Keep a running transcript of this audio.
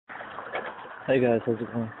Hey guys, how's it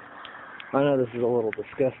going? I know this is a little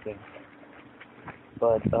disgusting,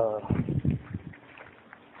 but,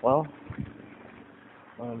 well,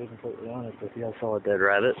 I'm gonna be completely honest with you. I saw a dead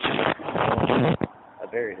rabbit. I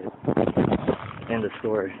buried it. End of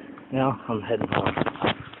story. Now, I'm heading home.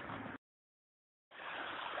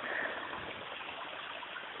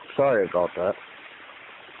 Sorry about that.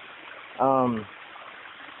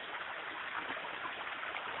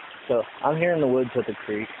 So, I'm here in the woods at the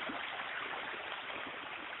creek,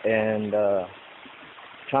 and,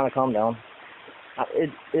 trying to calm down.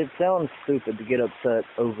 It sounds stupid to get upset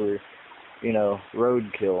over,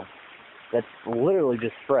 roadkill. That's literally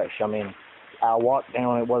just fresh. I mean, I walked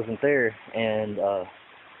down, it wasn't there, and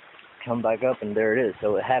come back up, and there it is.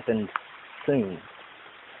 So it happened soon,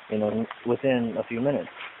 within a few minutes.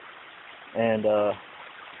 And,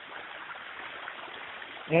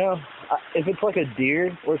 if it's like a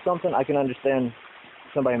deer or something, I can understand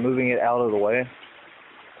somebody moving it out of the way.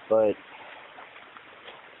 But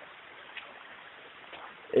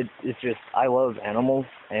it's just, I love animals,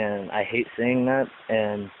 and I hate seeing that,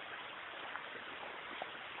 and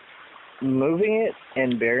moving it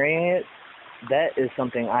and burying it, that is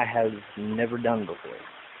something I have never done before.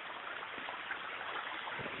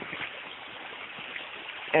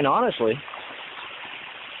 And honestly,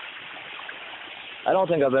 I don't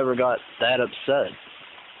think I've ever got that upset.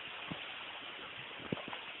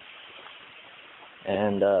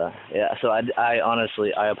 And, so I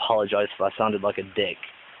honestly, I apologize if I sounded like a dick,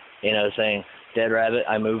 saying, dead rabbit,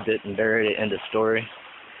 I moved it and buried it, end of story.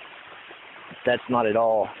 That's not at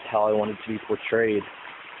all how I wanted to be portrayed,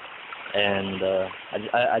 and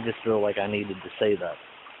I just feel like I needed to say that.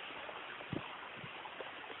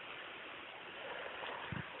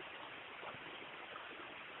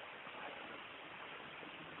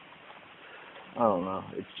 I don't know,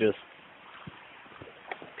 it's just,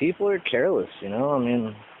 people are careless, I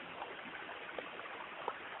mean,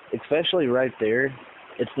 especially right there.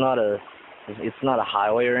 It's not a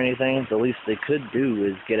highway or anything. The least they could do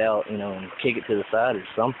is get out, and kick it to the side or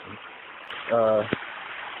something.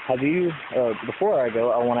 Have you, before I go,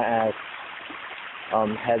 I want to ask,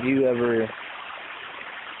 have you ever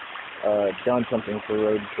done something for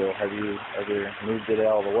roadkill? Have you ever moved it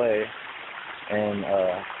out of the way and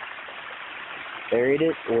buried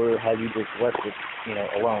it, or have you just left it,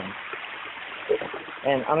 alone?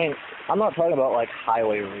 And, I mean, I'm not talking about, like,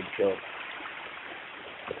 highway roadkill.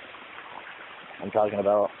 I'm talking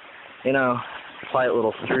about, quiet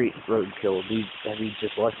little street roadkill. Have you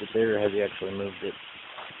just left it there, or have you actually moved it?